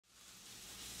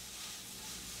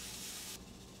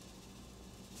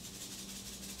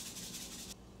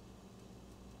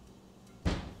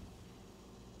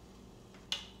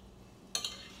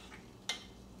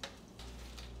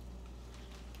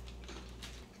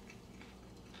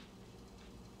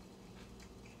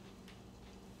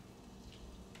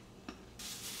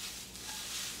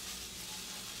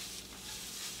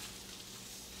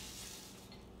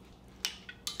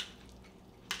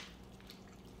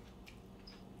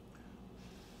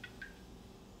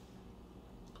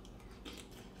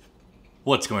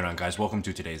What's going on, guys? Welcome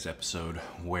to today's episode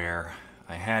where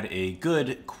I had a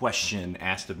good question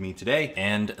asked of me today,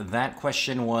 and that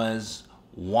question was,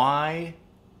 why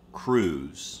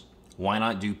cruise? Why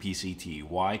not do PCT?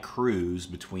 Why cruise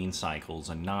between cycles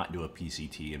and not do a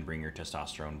PCT and bring your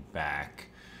testosterone back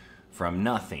from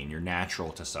nothing, your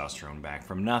natural testosterone back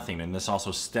from nothing? And this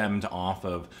also stemmed off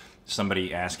of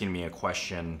somebody asking me a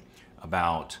question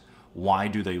about why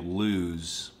do they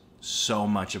lose so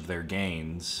much of their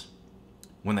gains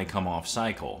when they come off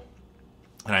cycle.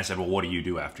 And I said, well, what do you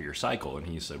do after your cycle? And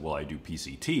he said, well, I do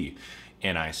PCT.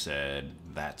 And I said,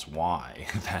 that's why.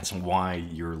 That's why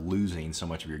you're losing so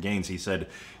much of your gains. He said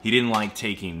he didn't like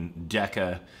taking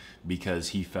DECA because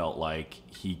he felt like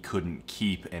he couldn't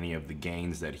keep any of the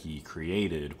gains that he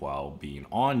created while being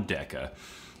on DECA.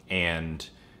 And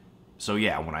so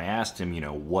yeah, when I asked him,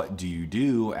 what do you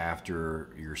do after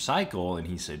your cycle? And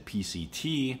he said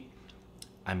PCT.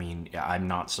 I mean, I'm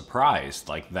not surprised.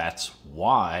 Like, that's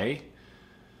why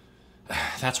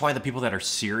the people that are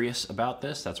serious about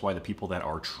this, that's why the people that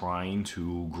are trying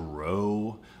to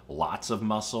grow lots of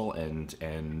muscle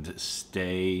and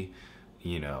stay,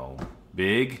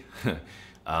 big,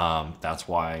 that's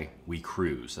why we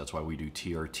cruise. That's why we do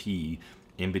TRT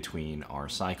in between our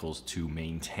cycles to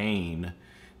maintain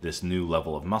this new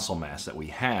level of muscle mass that we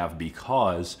have,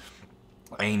 because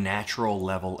a natural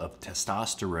level of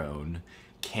testosterone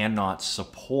cannot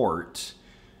support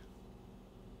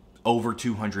over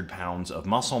 200 pounds of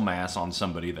muscle mass on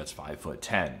somebody that's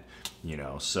 5'10",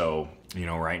 So,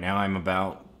 right now I'm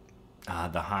about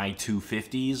the high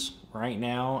 250s right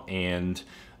now, and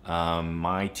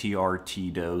my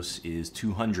TRT dose is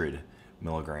 200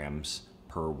 milligrams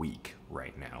per week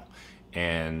right now.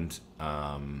 And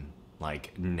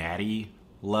like natty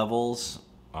levels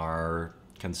are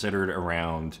considered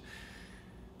around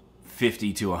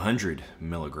 50 to 100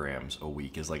 milligrams a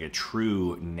week is like a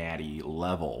true natty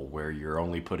level, where you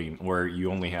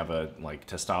only have a like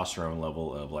testosterone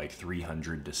level of like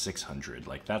 300 to 600.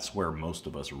 Like, that's where most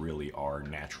of us really are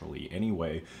naturally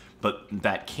anyway, but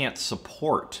that can't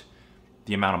support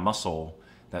the amount of muscle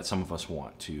that some of us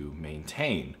want to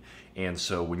maintain. And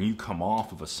so when you come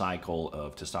off of a cycle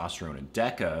of testosterone and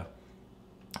DECA,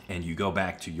 and you go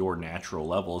back to your natural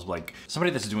levels, like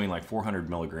somebody that's doing like 400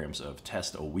 milligrams of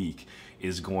test a week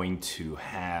is going to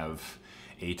have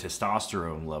a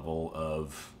testosterone level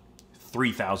of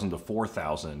 3,000 to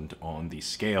 4,000 on the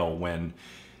scale, when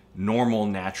normal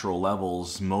natural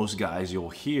levels, most guys you'll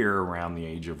hear around the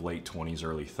age of late 20s,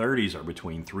 early 30s, are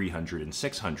between 300 and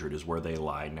 600 is where they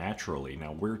lie naturally.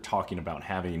 Now we're talking about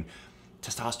having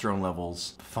testosterone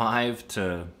levels 5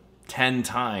 to 10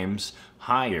 times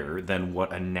higher than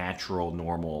what a natural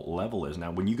normal level is.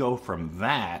 Now, when you go from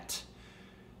that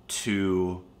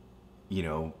to,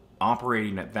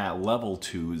 operating at that level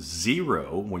to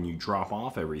zero, when you drop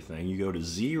off everything, you go to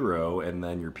zero, and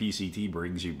then your PCT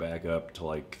brings you back up to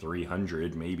like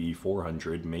 300, maybe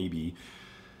 400, maybe.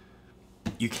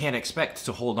 You can't expect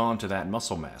to hold on to that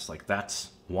muscle mass. Like, that's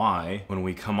why when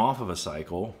we come off of a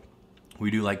cycle,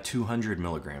 we do like 200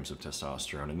 milligrams of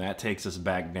testosterone, and that takes us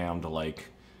back down to like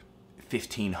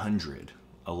 1,500,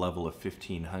 a level of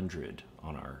 1,500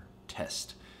 on our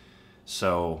test.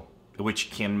 So,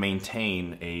 which can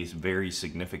maintain a very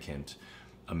significant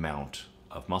amount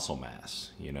of muscle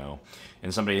mass,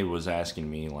 And somebody was asking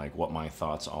me like what my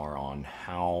thoughts are on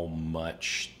how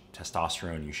much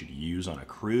testosterone you should use on a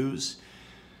cruise.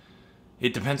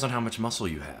 It depends on how much muscle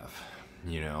you have.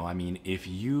 I mean, if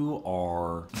you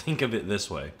are, think of it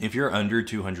this way, if you're under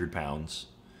 200 pounds,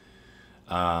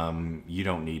 you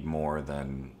don't need more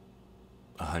than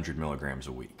 100 milligrams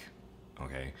a week,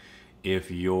 okay? If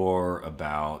you're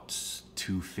about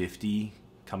 250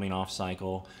 coming off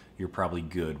cycle, you're probably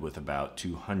good with about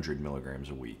 200 milligrams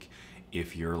a week.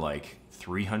 If you're like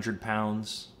 300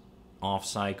 pounds off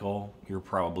cycle, you're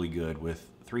probably good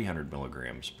with 300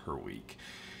 milligrams per week.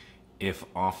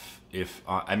 Off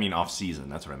season,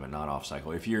 that's what I meant, not off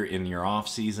cycle. If you're in your off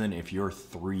season, if you're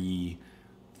 300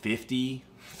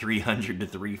 to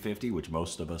 350, which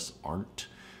most of us aren't,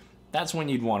 that's when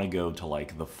you'd want to go to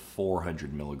like the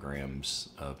 400 milligrams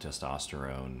of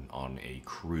testosterone on a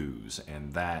cruise.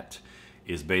 And that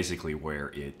is basically where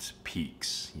it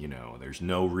peaks. There's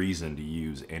no reason to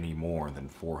use any more than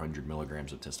 400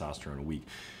 milligrams of testosterone a week.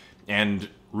 And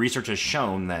research has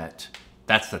shown that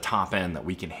that's the top end that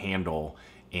we can handle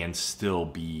and still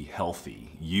be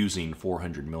healthy, using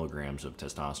 400 milligrams of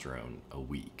testosterone a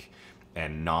week,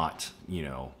 and not,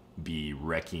 be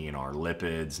wrecking our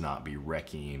lipids, not be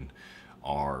wrecking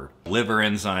our liver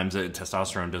enzymes.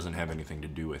 Testosterone doesn't have anything to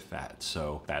do with that.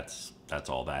 So that's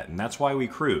all that. And that's why we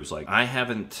cruise. Like, I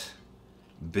haven't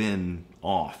been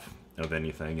off of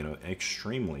anything in an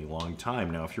extremely long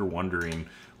time. Now, if you're wondering,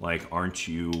 like, aren't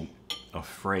you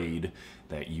afraid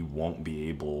that you won't be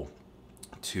able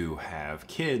to have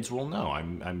kids? Well, no,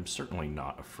 I'm certainly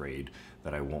not afraid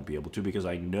that I won't be able to, because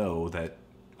I know that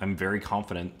I'm very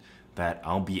confident that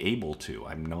I'll be able to.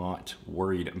 I'm not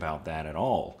worried about that at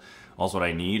all. Also, what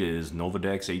I need is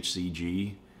Nolvadex,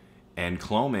 HCG, and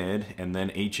Clomid, and then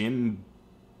HMB.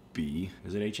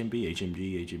 Is it HMB?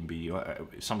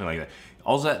 HMG, something like that.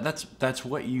 All that's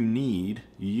what you need.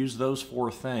 You use those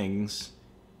 4 things,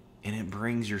 and it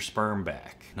brings your sperm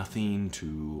back. Nothing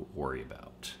to worry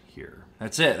about here.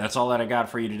 That's it. That's all that I got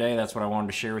for you today. That's what I wanted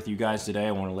to share with you guys today.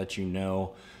 I want to let you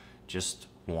know just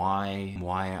why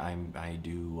I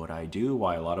do what I do,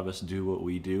 why a lot of us do what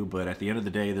we do. But at the end of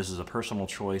the day, this is a personal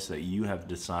choice that you have to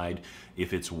decide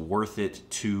if it's worth it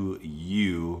to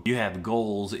you. You have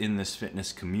goals in this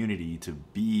fitness community to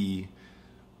be,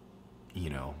 you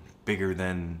know, bigger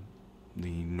than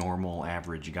the normal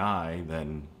average guy,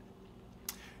 then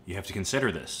you have to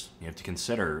consider this. You have to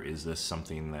consider, is this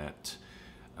something that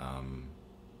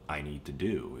I need to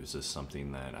do? Is this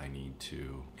something that I need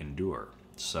to endure?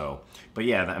 So, but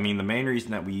yeah, I mean, the main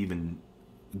reason that we even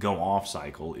go off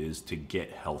cycle is to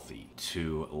get healthy,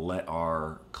 to let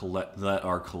our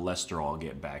cholesterol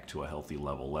get back to a healthy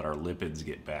level, let our lipids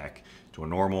get back to a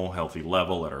normal, healthy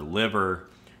level, let our liver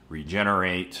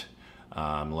regenerate,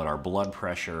 let our blood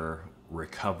pressure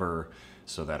recover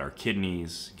so that our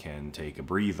kidneys can take a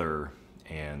breather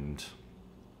and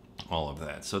all of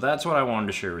that. So that's what I wanted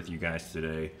to share with you guys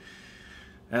today.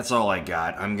 That's all I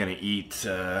got. I'm gonna eat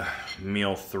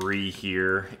meal 3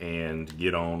 here and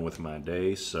get on with my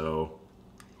day. So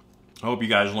I hope you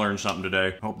guys learned something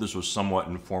today. I hope this was somewhat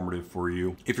informative for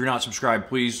you. If you're not subscribed,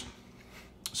 please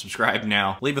subscribe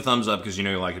now. Leave a thumbs up because you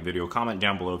know you like the video. Comment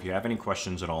down below if you have any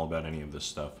questions at all about any of this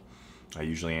stuff. I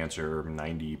usually answer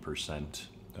 90%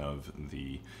 of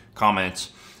the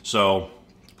comments. So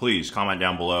please comment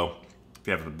down below. If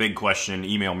you have a big question,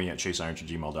 email me at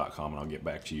chaseirons@gmail.com and I'll get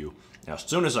back to you as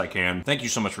soon as I can. Thank you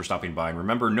so much for stopping by. And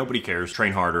remember, nobody cares.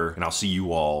 Train harder, and I'll see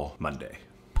you all Monday.